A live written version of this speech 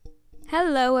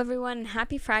Hello, everyone.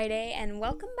 Happy Friday, and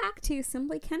welcome back to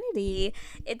Simply Kennedy.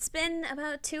 It's been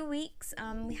about 2 weeks.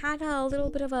 We had a little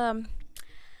bit of a,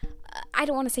 I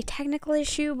don't want to say technical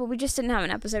issue, but we just didn't have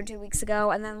an episode 2 weeks ago.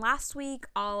 And then last week,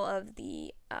 all of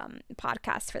the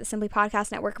podcasts for the Simply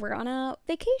Podcast Network were on a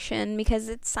vacation because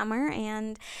it's summer,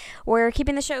 and we're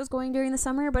keeping the shows going during the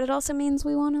summer, but it also means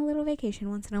we want a little vacation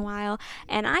once in a while.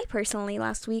 And I personally,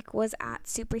 last week, was at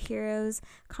Superheroes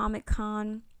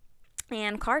Comic-Con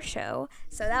and car show,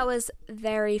 so that was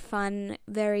very fun,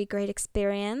 very great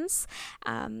experience.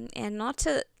 And not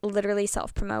to literally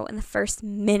self-promote in the first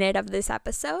minute of this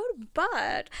episode,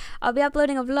 but I'll be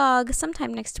uploading a vlog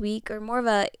sometime next week, or more of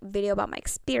a video about my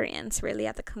experience really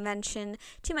at the convention,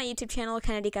 to my YouTube channel,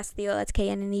 Kennedy Castillo. That's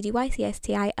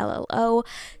KNEDYCSTILLO.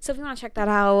 So if you want to check that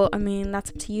out, I mean,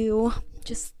 that's up to you.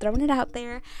 Just throwing it out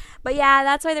there. But yeah,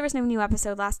 that's why there was no new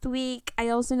episode last week. I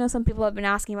also know some people have been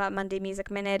asking about Monday Music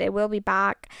Minute. It will be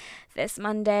back this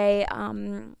Monday.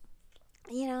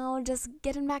 Just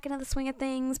getting back into the swing of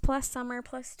things, plus summer,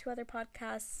 plus 2 other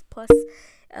podcasts, plus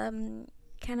kind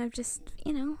of just,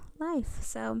 life.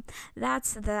 So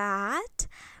that's that.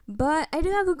 But I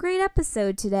do have a great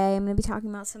episode today. I'm going to be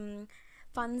talking about some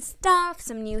fun stuff,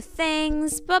 some new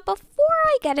things. But before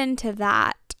I get into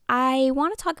that, I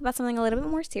want to talk about something a little bit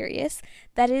more serious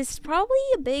that is probably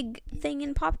a big thing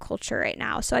in pop culture right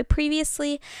now. So I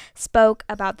previously spoke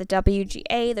about the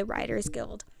WGA, the Writers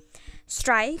Guild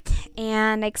strike,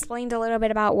 and I explained a little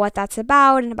bit about what that's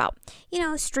about and about,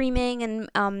 streaming and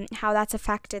how that's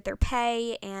affected their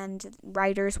pay, and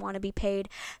writers want to be paid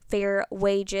fair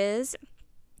wages.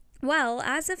 Well,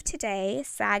 as of today,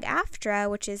 SAG-AFTRA,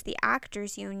 which is the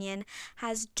actors union,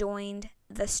 has joined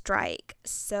the strike.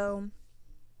 So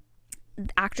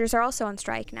actors are also on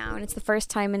strike now, and it's the first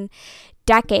time in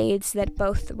decades that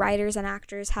both writers and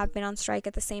actors have been on strike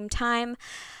at the same time.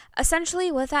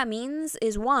 Essentially, what that means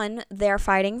is, one, they're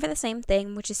fighting for the same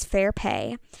thing, which is fair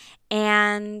pay,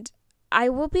 and I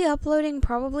will be uploading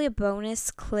probably a bonus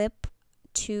clip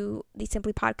to the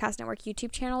Simply Podcast Network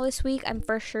YouTube channel this week. I'm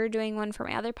for sure doing one for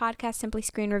my other podcast, Simply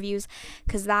Screen Reviews,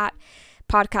 because that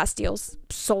podcast deals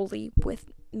solely with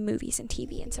movies and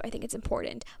TV, and so I think it's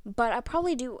important. But I'll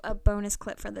probably do a bonus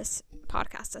clip for this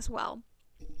podcast as well,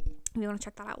 if you want to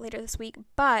check that out later this week.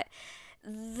 But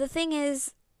the thing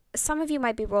is, some of you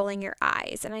might be rolling your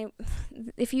eyes, and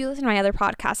if you listen to my other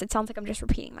podcast, it sounds like I'm just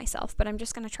repeating myself, but I'm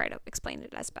just going to try to explain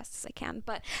it as best as I can.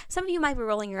 But some of you might be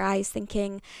rolling your eyes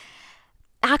thinking,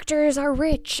 actors are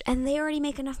rich and they already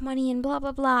make enough money and blah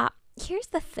blah blah. Here's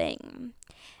the thing.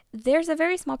 There's a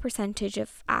very small percentage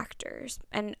of actors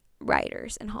and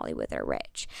writers in Hollywood that are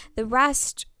rich. The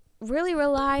rest really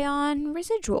rely on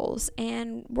residuals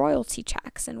and royalty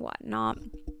checks and whatnot.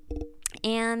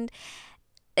 And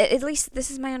at least this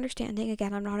is my understanding.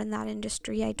 Again, I'm not in that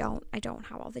industry. I don't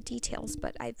have all the details,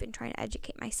 but I've been trying to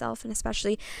educate myself, and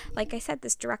especially, like I said,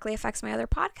 this directly affects my other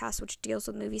podcast, which deals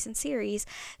with movies and series.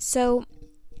 So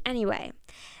anyway,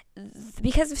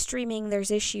 because of streaming,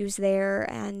 there's issues there,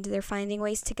 and they're finding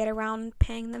ways to get around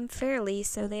paying them fairly,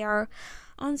 so they are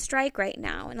on strike right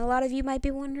now. And a lot of you might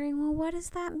be wondering, well, what does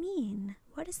that mean?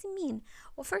 What does it mean?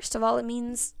 Well, first of all, it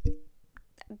means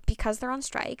because they're on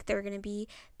strike, they're going to be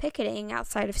picketing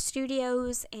outside of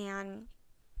studios and,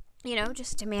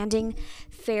 just demanding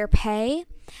fair pay.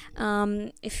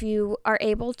 If you are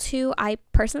able to, I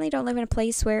personally don't live in a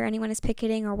place where anyone is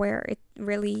picketing or where it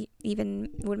really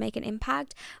even would make an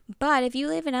impact. But if you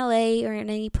live in LA or in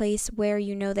any place where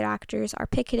you know that actors are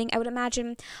picketing, I would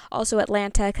imagine also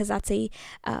Atlanta, because that's a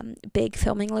big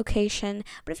filming location.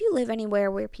 But if you live anywhere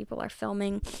where people are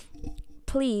filming,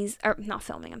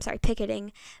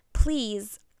 picketing,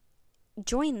 please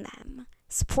join them.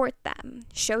 Support them.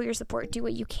 Show your support. Do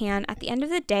what you can. At the end of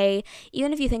the day,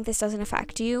 even if you think this doesn't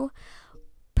affect you,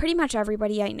 pretty much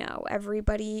everybody I know,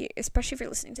 especially if you're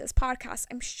listening to this podcast,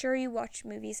 I'm sure you watch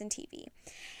movies and TV.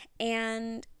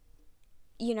 And,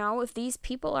 if these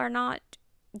people are not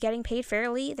getting paid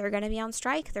fairly, they're going to be on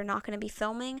strike. They're not going to be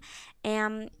filming.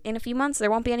 And in a few months, there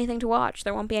won't be anything to watch.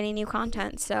 There won't be any new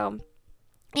content. So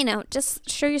just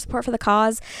show your support for the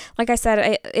cause. Like I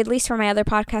said, at least for my other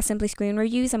podcast, Simply Screen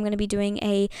Reviews, I'm going to be doing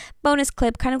a bonus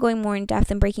clip, kind of going more in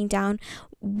depth and breaking down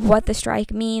what the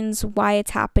strike means, why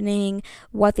it's happening,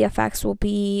 what the effects will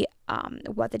be,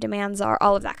 what the demands are,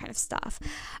 all of that kind of stuff.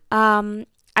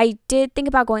 I did think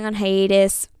about going on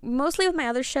hiatus, mostly with my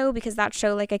other show, because that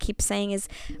show, like I keep saying, is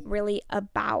really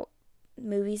about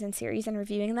movies and series and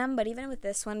reviewing them. But even with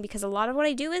this one, because a lot of what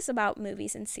I do is about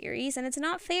movies and series, and it's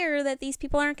not fair that these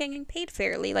people aren't getting paid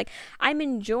fairly. Like, I'm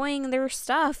enjoying their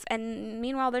stuff, and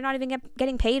meanwhile they're not even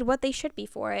getting paid what they should be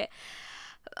for it.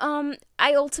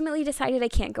 I ultimately decided I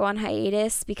can't go on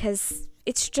hiatus because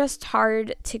it's just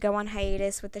hard to go on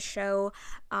hiatus with the show.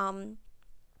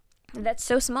 That's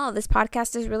so small. This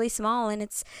podcast is really small, and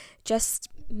it's just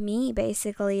me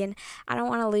basically, and I don't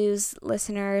want to lose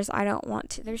listeners. I don't want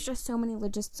to. There's just so many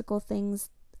logistical things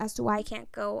as to why I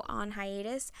can't go on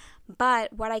hiatus.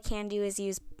 But what I can do is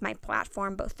use my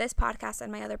platform, both this podcast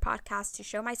and my other podcast, to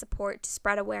show my support, to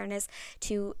spread awareness,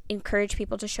 to encourage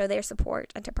people to show their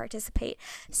support and to participate.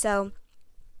 So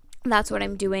that's what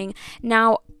I'm doing.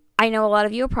 Now, I know a lot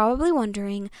of you are probably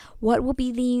wondering what will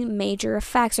be the major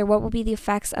effects, or what will be the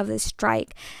effects of this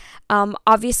strike.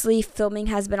 Obviously, filming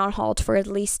has been on hold for at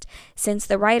least since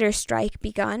the writer's strike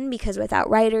begun, because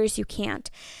without writers, you can't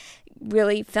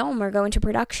really film or go into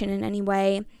production in any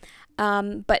way.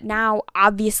 But now,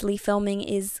 obviously, filming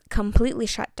is completely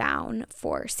shut down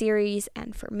for series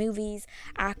and for movies.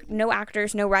 No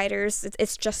actors, no writers.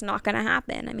 It's just not going to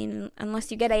happen. I mean,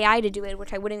 unless you get AI to do it,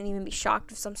 which I wouldn't even be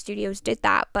shocked if some studios did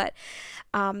that. But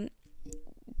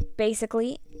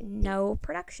basically, no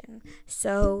production.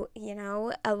 So,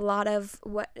 a lot of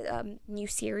what new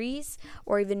series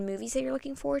or even movies that you're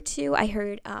looking forward to. I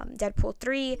heard Deadpool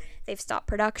 3, they've stopped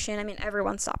production. I mean,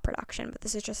 everyone stopped production, but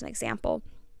this is just an example.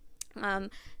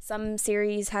 Some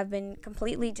series have been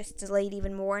completely just delayed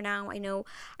even more now.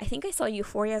 I think I saw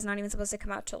Euphoria is not even supposed to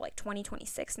come out till like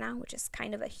 2026 now, which is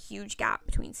kind of a huge gap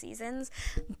between seasons.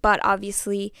 But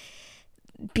obviously,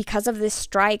 because of this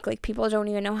strike, like, people don't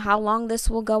even know how long this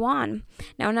will go on.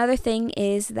 Now, another thing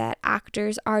is that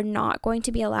actors are not going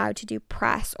to be allowed to do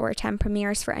press or attend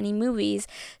premieres for any movies.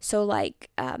 So,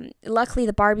 luckily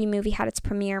the Barbie movie had its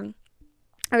premiere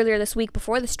earlier this week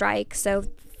before the strike, so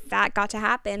that got to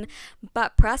happen,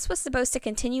 but press was supposed to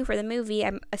continue for the movie,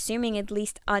 I'm assuming at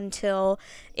least until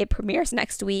it premieres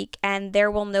next week, and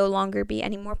there will no longer be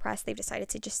any more press. They've decided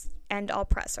to just end all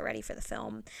press already for the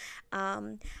film.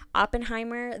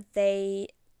 Oppenheimer, the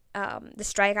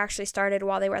strike actually started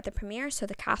while they were at the premiere, so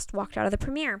the cast walked out of the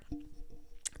premiere.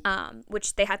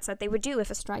 Which they had said they would do if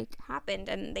a strike happened,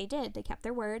 and they did. They kept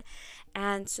their word.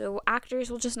 And so actors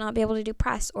will just not be able to do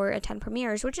press or attend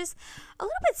premieres, which is a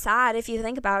little bit sad if you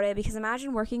think about it, because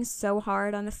imagine working so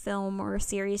hard on a film or a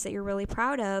series that you're really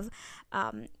proud of.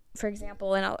 For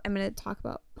example, and I'm going to talk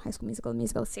about High School Musical, the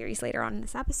musical series, later on in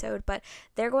this episode, but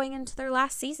they're going into their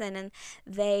last season, and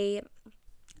they,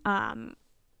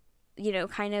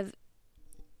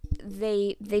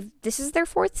 this is their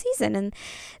fourth season, and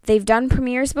they've done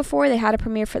premieres before. They had a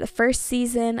premiere for the first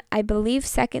season. I believe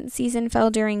second season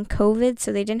fell during COVID,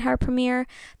 so they didn't have a premiere.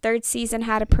 Third season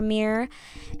had a premiere,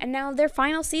 and now their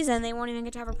final season they won't even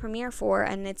get to have a premiere for,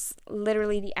 and it's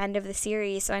literally the end of the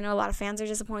series. So I know a lot of fans are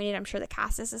disappointed. I'm sure the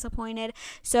cast is disappointed.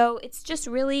 So it's just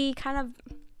really kind of,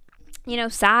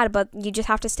 sad, but you just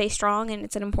have to stay strong, and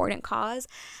it's an important cause.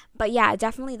 But yeah,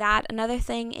 definitely that. Another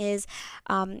thing is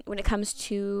when it comes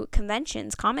to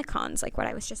conventions, Comic Cons, like what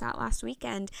I was just at last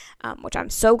weekend, which I'm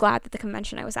so glad that the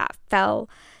convention I was at fell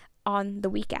on the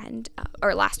weekend,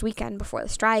 or last weekend before the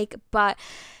strike. But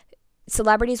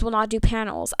celebrities will not do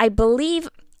panels. I believe,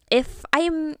 if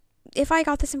I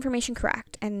got this information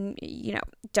correct, and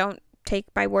don't take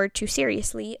my word too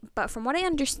seriously, but from what I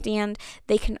understand,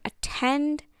 they can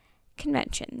attend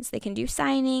conventions, they can do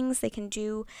signings, they can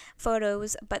do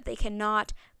photos, but they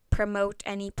cannot promote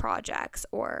any projects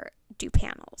or do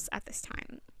panels at this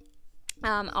time.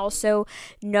 Also,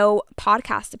 no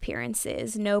podcast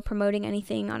appearances, no promoting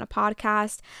anything on a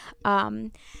podcast.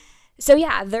 So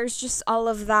yeah, there's just all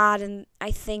of that, and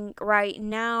I think right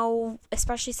now,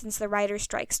 especially since the writer's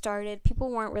strike started,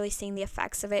 people weren't really seeing the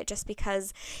effects of it, just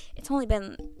because it's only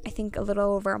been, I think, a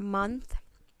little over a month,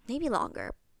 maybe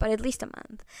longer, but at least a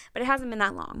month. But it hasn't been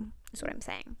that long, is what I'm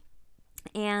saying.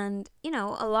 And,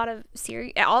 a lot of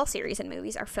all series and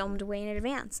movies are filmed way in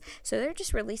advance. So they're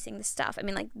just releasing the stuff. I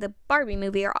mean, like the Barbie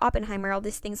movie or Oppenheimer, all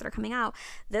these things that are coming out,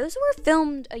 those were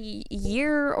filmed a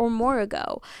year or more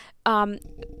ago.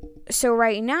 So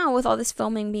right now, with all this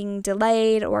filming being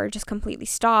delayed or just completely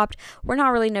stopped, we're not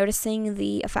really noticing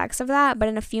the effects of that. But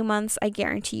in a few months, I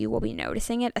guarantee you we'll be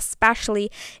noticing it.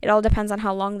 Especially, it all depends on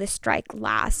how long this strike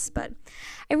lasts. But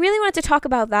I really wanted to talk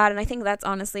about that, and I think that's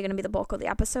honestly going to be the bulk of the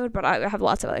episode. But I have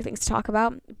lots of other things to talk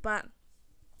about. But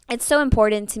it's so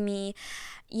important to me,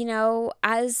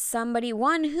 as somebody,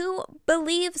 who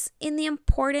believes in the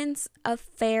importance of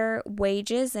fair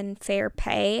wages and fair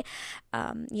pay.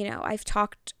 I've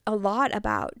talked a lot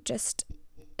about just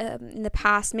in the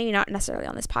past, maybe not necessarily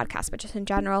on this podcast, but just in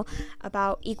general,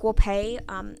 about equal pay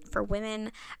for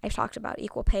women. I've talked about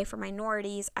equal pay for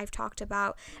minorities. I've talked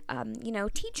about,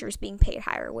 teachers being paid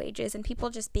higher wages and people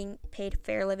just being paid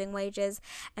fair living wages.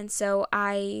 And so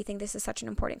I think this is such an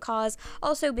important cause.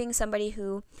 Also, being somebody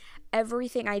who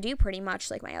everything I do pretty much,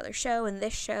 like my other show and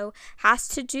this show, has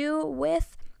to do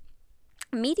with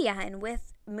media and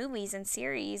with movies and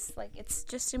series. Like, it's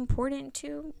just important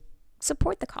to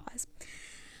support the cause.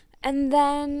 And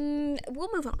then we'll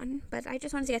move on, but I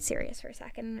just wanted to get serious for a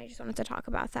second. I just wanted to talk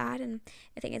about that, and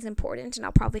I think it's important, and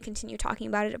I'll probably continue talking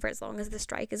about it for as long as the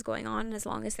strike is going on and as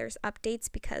long as there's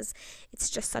updates, because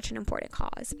it's just such an important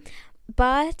cause.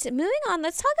 But moving on,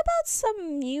 let's talk about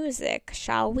some music,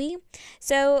 shall we?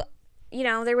 So,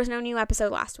 there was no new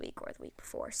episode last week or the week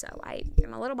before, so I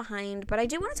am a little behind, but I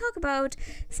do want to talk about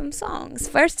some songs.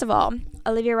 First of all,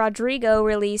 Olivia Rodrigo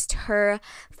released her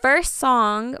first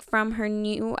song from her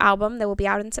new album that will be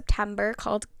out in September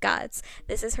called Guts.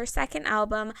 This is her second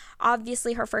album.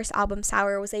 Obviously, her first album,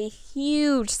 Sour, was a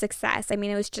huge success. I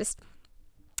mean, it was just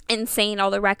insane,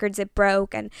 all the records it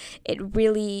broke, and it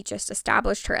really just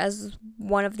established her as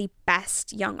one of the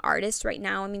best young artists right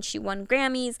now. I mean, she won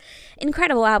Grammys.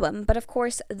 Incredible album, but of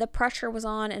course the pressure was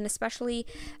on, and especially,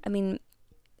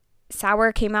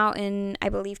 Sour came out in, I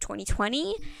believe,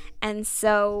 2020, and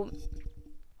so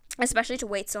especially to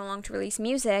wait so long to release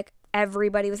music,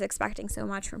 everybody was expecting so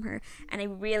much from her. And I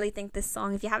really think this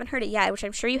song, if you haven't heard it yet, which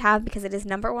I'm sure you have because it is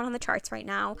number 1 on the charts right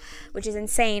now, which is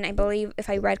insane. I believe, if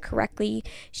I read correctly,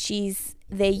 she's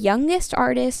the youngest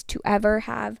artist to ever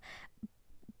have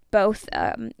both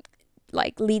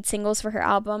lead singles for her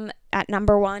album at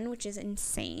number 1, which is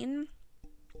insane.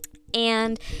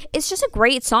 And it's just a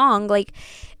great song. Like,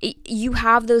 you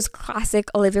have those classic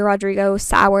Olivia Rodrigo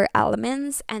Sour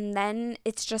elements, and then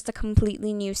it's just a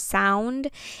completely new sound.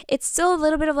 It's still a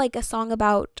little bit of like a song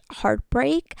about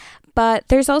heartbreak, but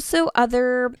there's also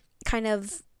other kind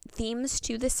of themes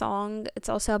to the song. It's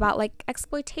also about like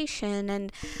exploitation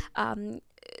and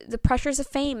the pressures of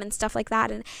fame and stuff like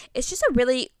that. And it's just a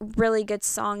really, really good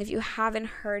song. If you haven't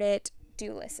heard it,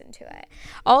 do listen to it.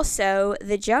 Also,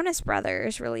 the Jonas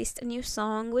Brothers released a new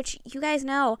song, which you guys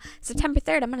know, September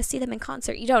 3rd, I'm going to see them in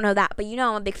concert. You don't know that, but you know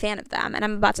I'm a big fan of them, and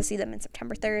I'm about to see them in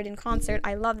September 3rd in concert.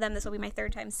 I love them. This will be my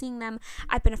 3rd time seeing them.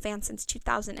 I've been a fan since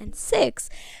 2006,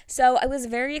 so I was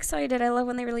very excited. I love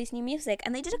when they release new music,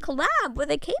 and they did a collab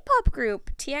with a K-pop group,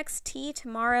 TXT,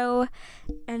 Tomorrow,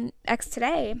 and X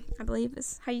Today, I believe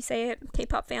is how you say it.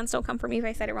 K-pop fans, don't come for me if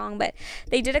I said it wrong, but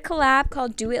they did a collab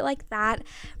called Do It Like That.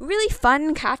 Really fun,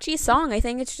 catchy song. I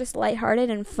think it's just lighthearted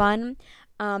and fun.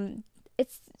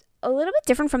 It's a little bit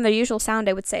different from their usual sound,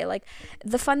 I would say. Like,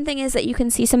 the fun thing is that you can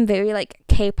see some very like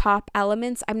K-pop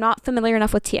elements. I'm not familiar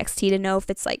enough with TXT to know if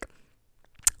it's like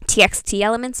TXT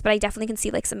elements, but I definitely can see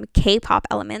like some K-pop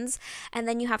elements, and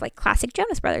then you have like classic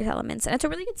Jonas Brothers elements, and it's a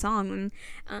really good song.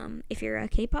 If you're a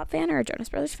K-pop fan or a Jonas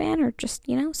Brothers fan, or just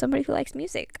somebody who likes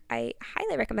music, I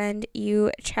highly recommend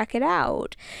you check it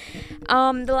out.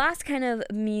 The last kind of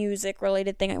music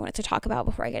related thing I wanted to talk about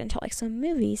before I get into like some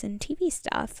movies and TV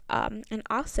stuff, and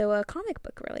also a comic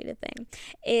book related thing,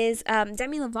 is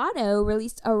Demi Lovato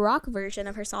released a rock version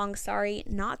of her song Sorry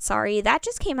Not Sorry. That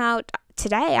just came out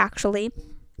today, actually.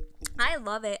 I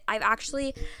love it. I've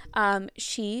actually, her,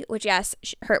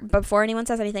 before anyone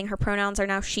says anything, her pronouns are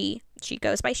now she. She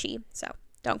goes by she, so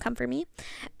don't come for me.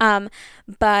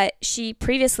 But she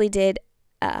previously did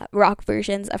rock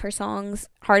versions of her songs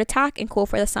Heart Attack and Cool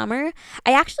for the Summer.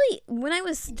 I actually, when I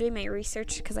was doing my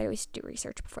research, because I always do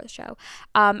research before the show,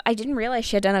 I didn't realize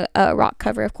she had done a rock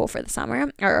cover of Cool for the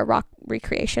Summer, or a rock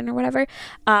recreation or whatever.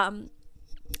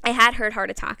 I had heard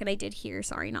Heart Attack, and I did hear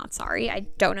Sorry Not Sorry. I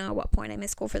don't know at what point I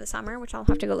missed Cool for the Summer, which I'll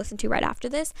have to go listen to right after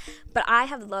this. But I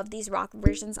have loved these rock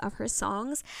versions of her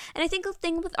songs. And I think the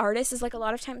thing with artists is, like, a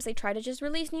lot of times they try to just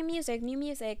release new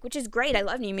music, which is great. I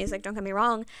love new music, don't get me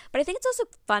wrong. But I think it's also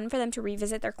fun for them to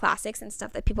revisit their classics and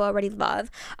stuff that people already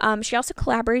love. She also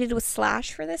collaborated with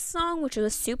Slash for this song, which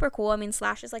was super cool. I mean,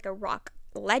 Slash is like a rock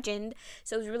legend,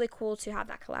 so it was really cool to have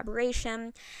that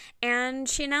collaboration. And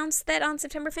she announced that on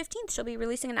September 15th she'll be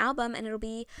releasing an album, and it'll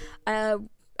be a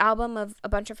album of a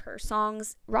bunch of her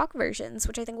songs rock versions,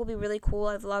 which I think will be really cool.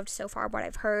 I've loved so far what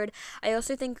I've heard. I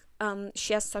also think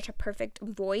she has such a perfect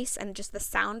voice and just the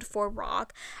sound for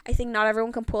rock. I think not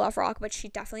everyone can pull off rock, but she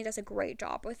definitely does a great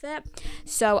job with it.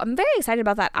 So I'm very excited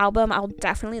about that album. I'll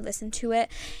definitely listen to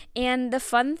it. And the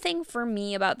fun thing for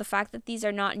me about the fact that these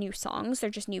are not new songs,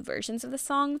 they're just new versions of the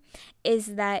song,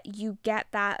 is that you get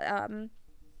that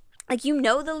like, you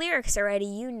know the lyrics already,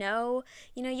 you know,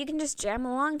 you can just jam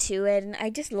along to it, and I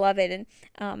just love it.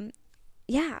 And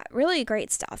yeah, really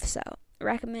great stuff. So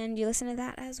recommend you listen to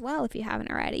that as well if you haven't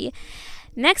already.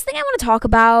 Next thing I want to talk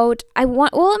about,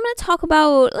 let's talk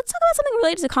about something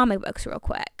related to comic books real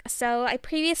quick. So I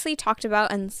previously talked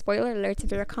about, and spoiler alert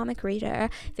if you're a comic reader,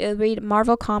 if you read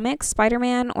Marvel Comics,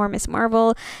 Spider-Man or Miss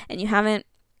Marvel, and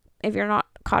if you're not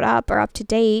caught up or up to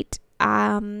date,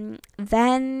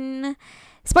 then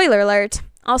spoiler alert.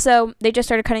 Also, they just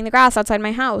started cutting the grass outside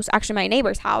my house, actually my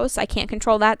neighbor's house. I can't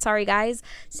control that, sorry guys.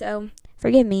 So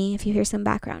forgive me if you hear some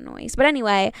background noise. But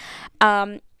anyway,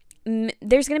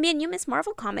 there's going to be a new Miss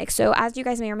Marvel comic. So as you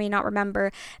guys may or may not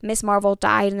remember, Miss Marvel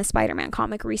died in the Spider-Man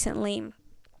comic recently.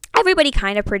 Everybody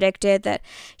kind of predicted that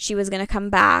she was going to come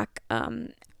back,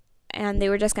 and they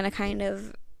were just going to kind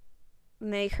of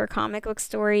make her comic book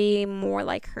story more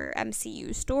like her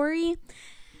MCU story.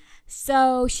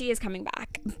 So she is coming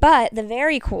back. But the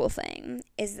very cool thing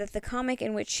is that the comic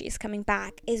in which she's coming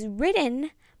back is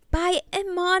written by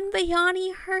Iman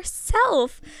Vellani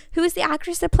herself, who is the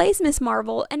actress that plays Miss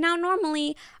Marvel. And now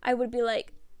normally I would be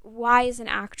like, why is an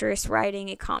actress writing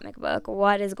a comic book?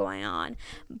 What is going on?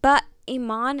 But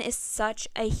Iman is such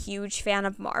a huge fan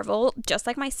of Marvel, just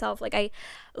like myself. Like, I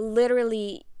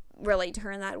literally relate to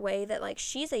her in that way, that like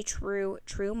she's a true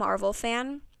Marvel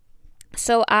fan.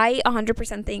 So I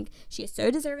 100% think she is so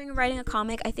deserving of writing a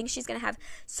comic. I think she's going to have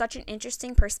such an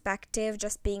interesting perspective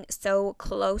just being so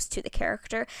close to the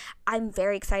character. I'm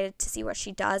very excited to see what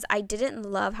she does. I didn't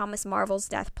love how Miss Marvel's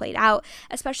death played out,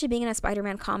 especially being in a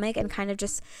Spider-Man comic and kind of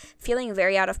just feeling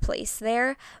very out of place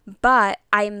there. But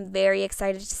I'm very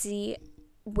excited to see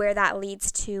where that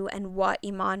leads to and what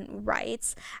Iman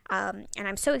writes, and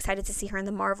I'm so excited to see her in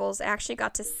the Marvels. I actually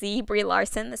got to see Brie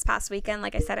Larson this past weekend.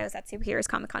 Like I said, I was at Superheroes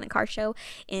Comic-Con and Car Show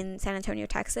in San Antonio,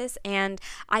 Texas, and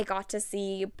I got to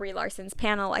see Brie Larson's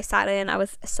panel. I sat in, I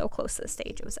was so close to the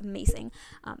stage, it was amazing,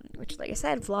 which, like I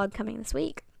said, vlog coming this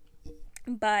week.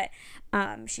 But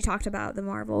she talked about the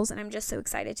Marvels, and I'm just so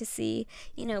excited to see,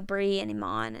 Brie and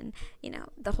Iman and,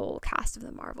 the whole cast of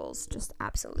the Marvels just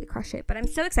absolutely crush it. But I'm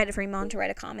so excited for Iman to write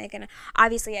a comic, and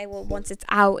obviously I will, once it's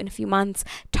out in a few months,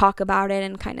 talk about it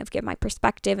and kind of give my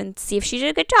perspective and see if she did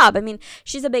a good job. I mean,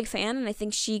 she's a big fan, and I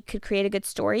think she could create a good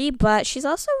story, but she's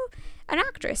also an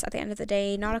actress at the end of the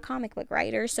day, not a comic book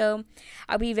writer. So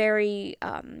I'll be very,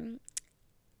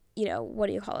 what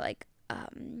do you call it, like,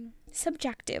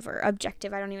 subjective or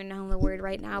objective, I don't even know the word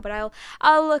right now, but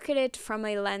I'll look at it from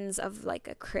a lens of like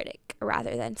a critic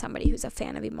rather than somebody who's a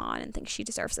fan of Iman and thinks she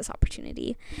deserves this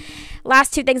opportunity.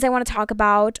 Last two things I want to talk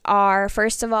about are,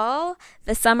 first of all,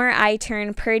 The Summer I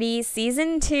Turned Pretty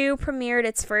Season 2 premiered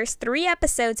its first 3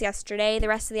 episodes yesterday. The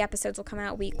rest of the episodes will come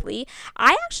out weekly.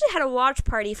 I actually had a watch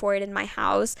party for it in my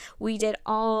house. We did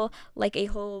all like a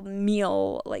whole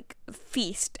meal, like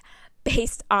feast,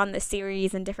 based on the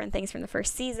series and different things from the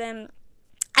first season.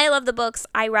 I love the books.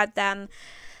 I read them,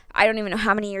 I don't even know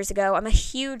how many years ago. I'm a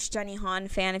huge Jenny Han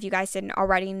fan, if you guys didn't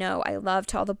already know. I loved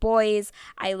To All the Boys.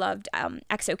 I loved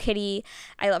Exo Kitty.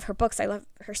 I love her books. I love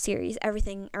her series,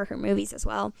 everything, or her movies as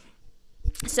well.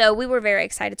 So we were very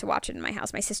excited to watch it in my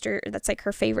house. My sister, that's like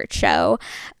her favorite show.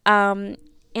 And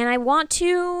I want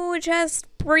to just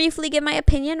briefly give my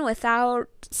opinion without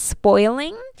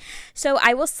spoiling. So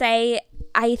I will say,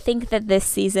 I think that this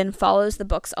season follows the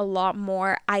books a lot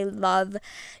more. I love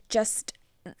just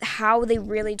how they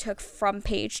really took from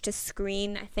page to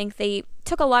screen. I think they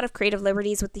took a lot of creative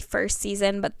liberties with the first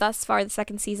season, but thus far the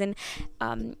second season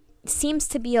seems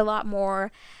to be a lot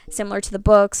more similar to the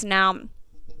books. Now,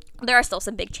 there are still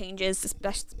some big changes,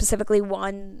 specifically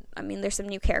one, there's some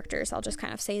new characters, I'll just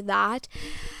kind of say that.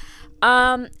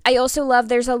 I also love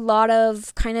there's a lot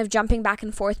of kind of jumping back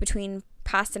and forth between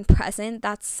past and present.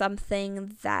 That's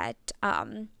something that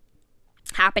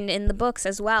happened in the books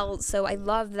as well, so I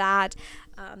love that.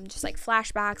 Just like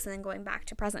flashbacks and then going back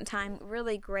to present time.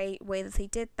 Really great way that they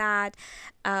did that.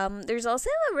 There's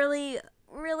also a really,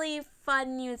 really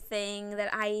fun new thing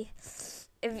that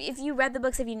if you read the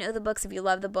books, if you know the books, if you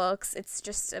love the books, it's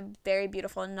just a very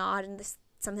beautiful nod, and this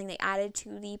something they added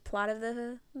to the plot of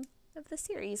the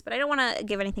series. But I don't want to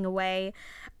give anything away.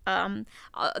 The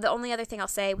only other thing I'll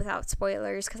say without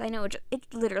spoilers, because I know it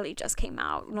literally just came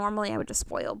out. Normally I would just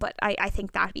spoil, but I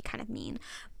think that would be kind of mean.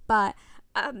 But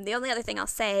the only other thing I'll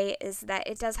say is that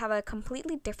it does have a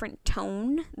completely different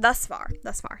tone thus far.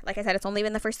 Like I said, it's only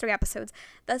been the first 3 episodes.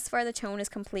 Thus far, the tone is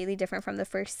completely different from the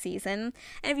first season.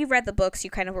 And if you've read the books, you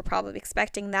kind of were probably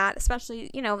expecting that, especially,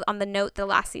 on the note the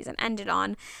last season ended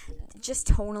on. Just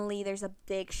tonally, there's a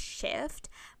big shift.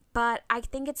 But I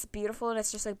think it's beautiful, and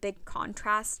it's just a big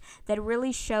contrast that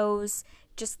really shows,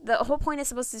 just the whole point is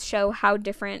supposed to show how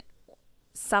different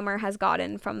summer has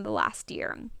gotten from the last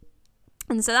year.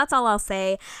 And so that's all I'll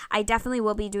say. I definitely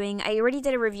will be I already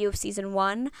did a review of season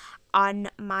 1 on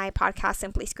my podcast,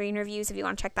 Simply Screen Reviews. If you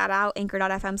want to check that out,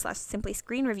 anchor.fm/Simply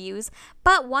Screen Reviews.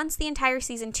 But once the entire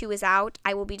season 2 is out,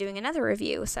 I will be doing another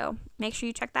review. So make sure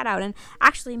you check that out. And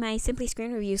actually, my Simply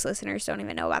Screen Reviews listeners don't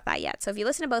even know about that yet. So if you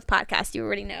listen to both podcasts, you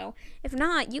already know. If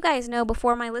not, you guys know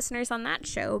before my listeners on that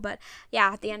show. But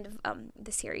yeah, at the end of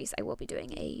the series, I will be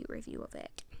doing a review of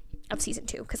it. Of season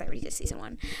 2, because I already did season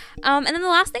 1. And then the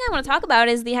last thing I want to talk about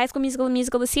is the High School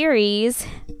Musical, the series.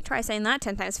 Try saying that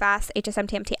 10 times fast.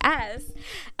 HSMTMTS.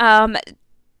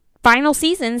 Final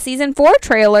season 4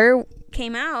 trailer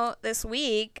came out this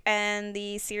week, and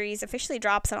the series officially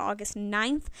drops on August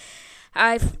 9th.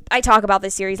 I talk about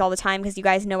this series all the time because you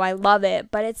guys know I love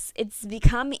it, but it's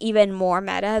become even more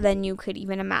meta than you could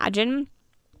even imagine.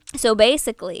 So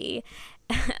basically,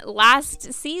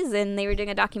 last season, they were doing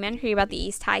a documentary about the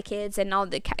East High kids and all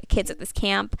the kids at this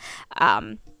camp.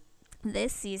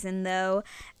 This season, though,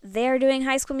 they're doing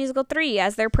High School Musical 3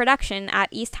 as their production at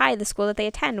East High, the school that they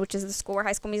attend, which is the school where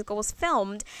High School Musical was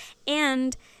filmed.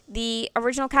 And the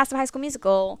original cast of High School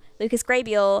Musical, Lucas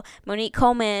Grabeel, Monique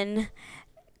Coleman,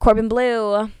 Corbin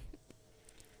Bleu,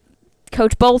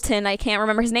 Coach Bolton, I can't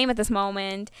remember his name at this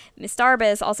moment. Miss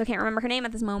Darbus, also can't remember her name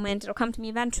at this moment. It'll come to me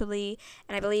eventually.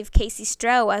 And I believe Casey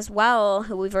Stroh as well,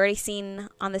 who we've already seen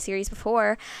on the series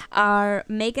before, are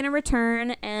making a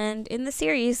return. And in the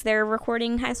series, they're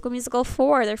recording High School Musical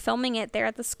 4. They're filming it there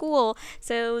at the school.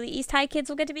 So the East High kids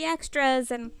will get to be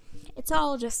extras, and it's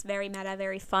all just very meta,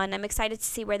 very fun. I'm excited to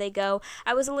see where they go.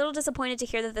 I was a little disappointed to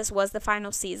hear that this was the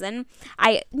final season.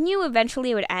 I knew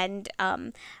eventually it would end.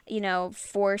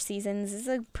 4 seasons is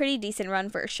a pretty decent run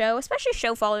for a show, especially a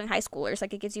show following high schoolers.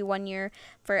 Like, it gives you 1 year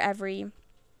for every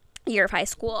year of high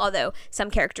school, although some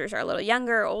characters are a little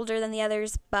younger or older than the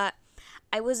others. But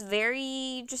I was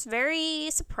very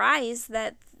surprised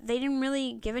that they didn't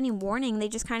really give any warning. They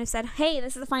just kind of said, hey,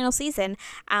 this is the final season.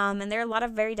 And there are a lot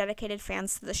of very dedicated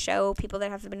fans to the show, people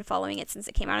that have been following it since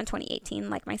it came out in 2018,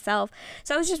 like myself.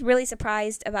 So I was just really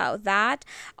surprised about that.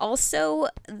 Also,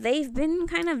 they've been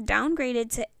kind of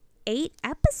downgraded to 8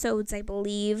 episodes, I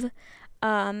believe.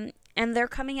 And they're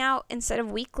coming out instead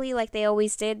of weekly like they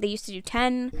always did. They used to do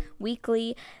 10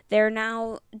 weekly. They're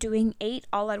now doing 8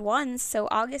 all at once. So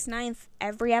August 9th,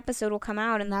 every episode will come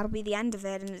out, and that'll be the end of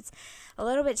it. And it's a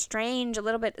little bit strange,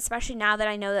 especially now that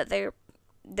I know that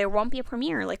there won't be a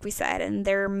premiere, like we said, and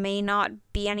there may not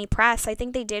be any press. I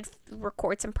think they did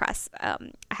record some press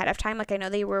ahead of time. Like, I know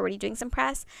they were already doing some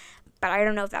press, but I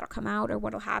don't know if that'll come out or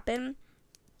what'll happen.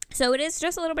 So it is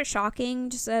just a little bit shocking,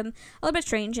 just a little bit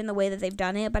strange in the way that they've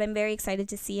done it, but I'm very excited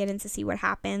to see it and to see what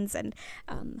happens, and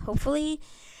hopefully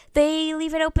they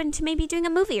leave it open to maybe doing a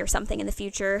movie or something in the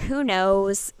future. Who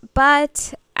knows?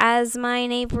 But as my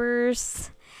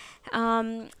neighbor's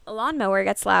lawnmower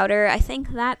gets louder, I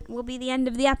think that will be the end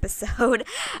of the episode.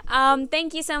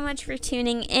 Thank you so much for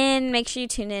tuning in. Make sure you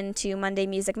tune in to Monday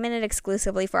Music Minute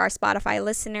exclusively for our Spotify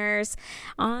listeners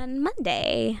on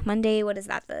Monday, what is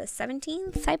that, the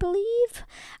 17th, I believe?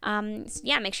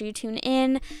 Make sure you tune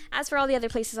in. As for all the other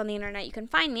places on the internet you can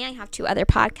find me, I have 2 other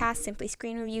podcasts, Simply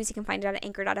Screen Reviews. You can find it at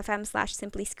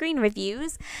anchor.fm/Simply Screen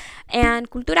Reviews, and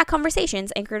Cultura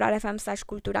Conversations,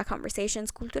 anchor.fm/Cultura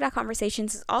Conversations. Cultura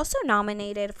Conversations is also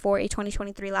nominated for a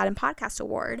 2023 Latin Podcast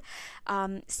Award.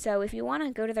 So if you want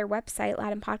to go to their website,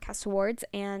 Latin Podcast Awards,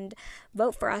 and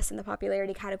vote for us in the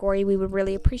popularity category, we would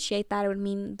really appreciate that. It would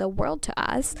mean the world to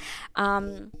us.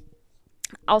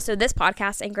 Also, this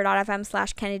podcast,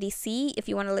 anchor.fm/Kennedy C. If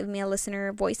you want to leave me a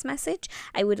listener voice message,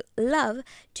 I would love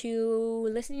to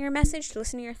listen to your message, to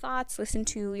listen to your thoughts, listen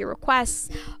to your requests,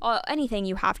 anything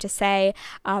you have to say.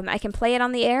 I can play it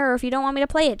on the air, or if you don't want me to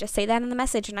play it, just say that in the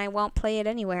message and I won't play it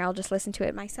anywhere. I'll just listen to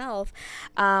it myself.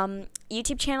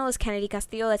 YouTube channel is Kennedy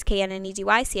Castillo. That's KNNEDY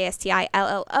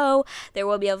CASTILLO. There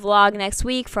will be a vlog next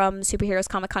week from Superheroes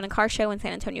Comic Con and Car Show in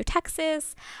San Antonio,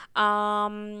 Texas.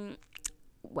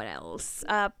 What else?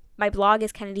 My blog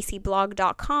is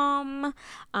kennedycblog.com.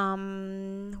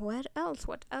 What else?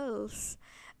 What else?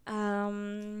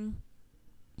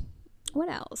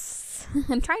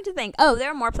 I'm trying to think. Oh, there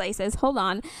are more places. Hold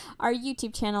on. Our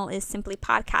YouTube channel is Simply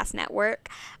Podcast Network.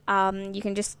 You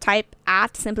can just type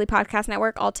at Simply Podcast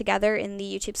Network all together in the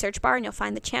YouTube search bar, and you'll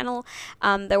find the channel.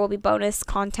 There will be bonus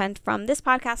content from this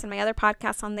podcast and my other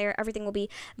podcasts on there. Everything will be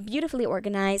beautifully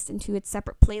organized into its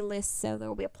separate playlists. So there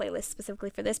will be a playlist specifically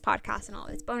for this podcast and all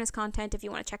of its bonus content if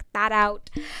you want to check that out.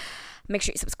 Make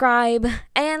sure you subscribe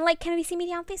and like Kennedy C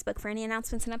Media on Facebook for any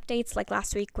announcements and updates, like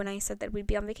last week when I said that we'd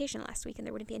be on vacation last week and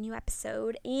there wouldn't be a new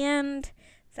episode. And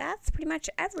that's pretty much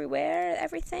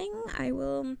everything. I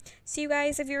will see you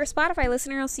guys. If you're a Spotify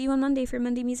listener, I'll see you on Monday for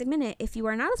Monday Music Minute. If you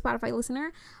are not a Spotify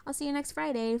listener, I'll see you next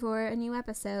Friday for a new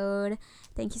episode.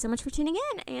 Thank you so much for tuning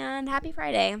in, and happy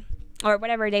Friday, or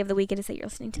whatever day of the week it is that you're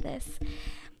listening to this.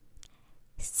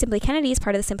 Simply Kennedy is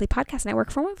part of the Simply Podcast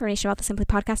Network. For more information about the Simply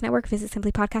Podcast Network, visit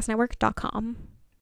simplypodcastnetwork.com.